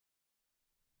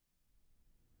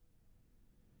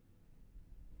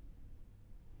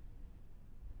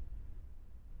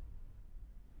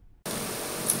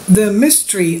The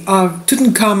mystery of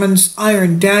Tutankhamun's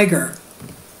iron dagger.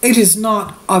 It is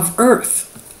not of earth.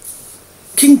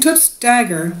 King Tut's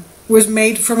dagger was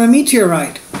made from a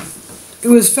meteorite. It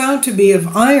was found to be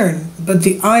of iron, but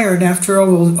the iron, after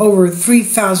over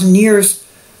 3,000 years,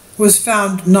 was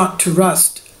found not to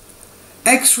rust.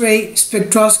 X-ray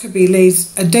spectroscopy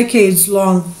lays a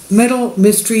decades-long metal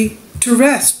mystery to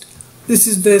rest. This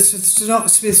is the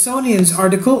Smithsonian's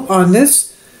article on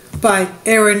this by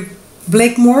Aaron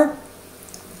Blakemore.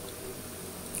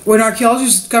 When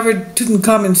archaeologists discovered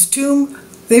Tutankhamun's tomb,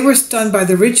 they were stunned by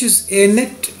the riches in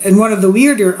it, and one of the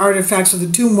weirder artifacts of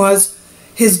the tomb was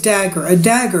his dagger, a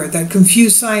dagger that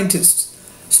confused scientists,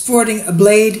 sporting a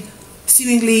blade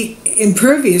seemingly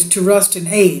impervious to rust and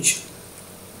age.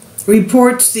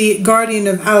 Reports the Guardian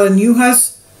of Alan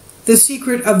Newhouse, the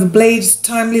secret of the blade's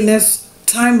timelessness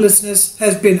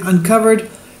has been uncovered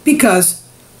because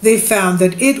they found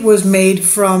that it was made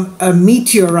from a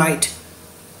meteorite.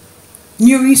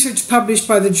 New research published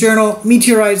by the journal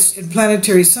Meteorites in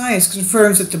Planetary Science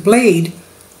confirms that the blade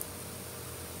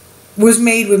was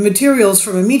made with materials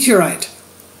from a meteorite.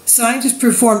 Scientists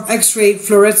performed X-ray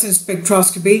fluorescence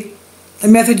spectroscopy, a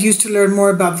method used to learn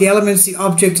more about the elements the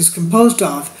object is composed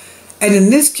of, and in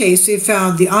this case they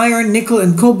found the iron, nickel,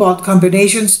 and cobalt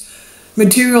combinations,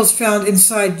 materials found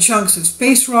inside chunks of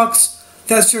space rocks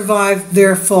that survived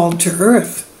their fall to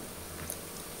Earth.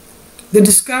 The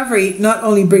discovery not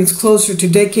only brings closer to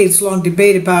decades-long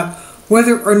debate about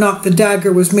whether or not the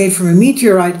dagger was made from a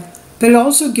meteorite, but it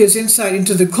also gives insight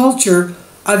into the culture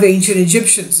of ancient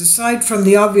Egyptians. Aside from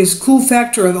the obvious cool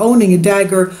factor of owning a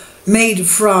dagger made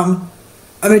from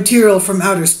a material from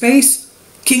outer space,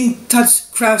 King Tut's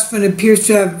craftsman appears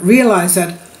to have realized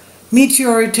that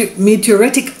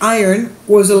meteoritic iron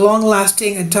was a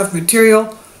long-lasting and tough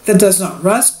material that does not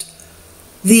rust.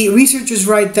 The researchers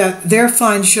write that their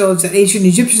find shows that ancient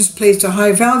Egyptians placed a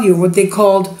high value on what they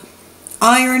called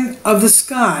iron of the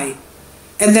sky,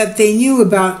 and that they knew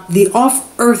about the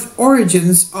off-Earth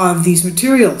origins of these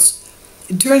materials.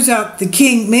 It turns out the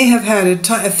king may have had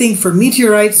a thing for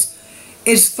meteorites.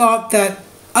 It's thought that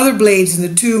other blades in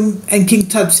the tomb and King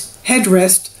Tut's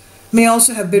headrest may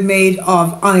also have been made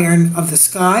of iron of the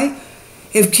sky.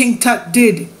 If King Tut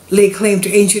did lay claim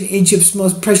to ancient Egypt's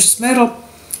most precious metal,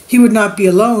 he would not be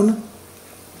alone.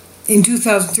 In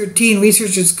 2013,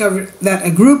 researchers discovered that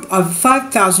a group of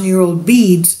 5,000-year-old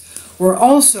beads were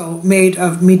also made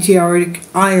of meteoritic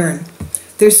iron.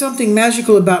 There's something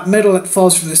magical about metal that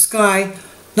falls from the sky.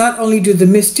 Not only do the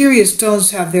mysterious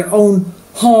stones have their own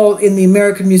hall in the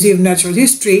American Museum of Natural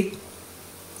History,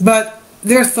 but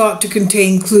they're thought to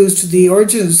contain clues to the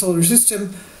origin of the solar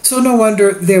system, so no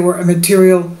wonder they were a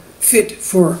material fit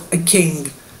for a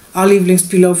king. I'll leave links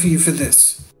below for you for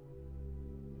this.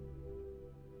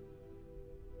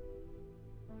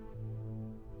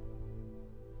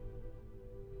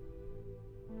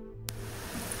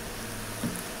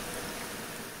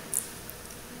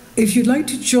 If you'd like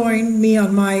to join me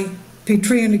on my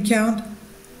Patreon account,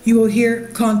 you will hear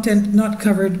content not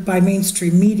covered by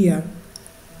mainstream media.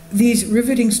 These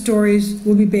riveting stories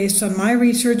will be based on my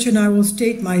research, and I will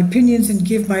state my opinions and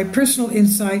give my personal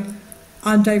insight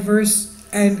on diverse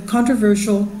and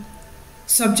controversial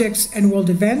subjects and world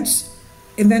events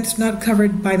not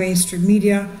covered by mainstream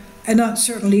media, and not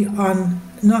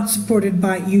supported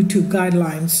by YouTube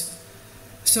guidelines.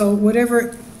 So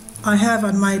whatever I have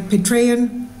on my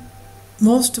Patreon,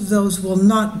 most of those will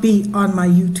not be on my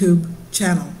YouTube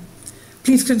channel.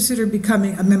 Please consider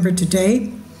becoming a member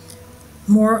today.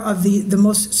 More of the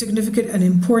most significant and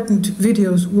important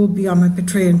videos will be on my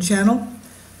Patreon channel.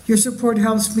 Your support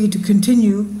helps me to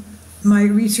continue my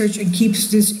research and keeps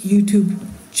this YouTube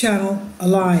channel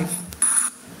alive.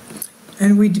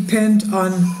 And we depend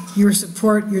on your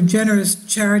support, your generous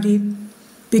charity,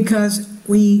 because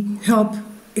we help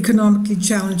economically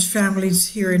challenged families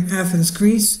here in Athens,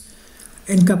 Greece,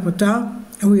 in Kapota,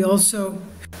 and we also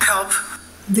help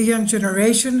the young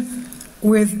generation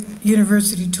with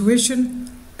university tuition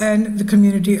and the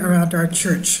community around our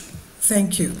church.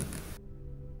 Thank you.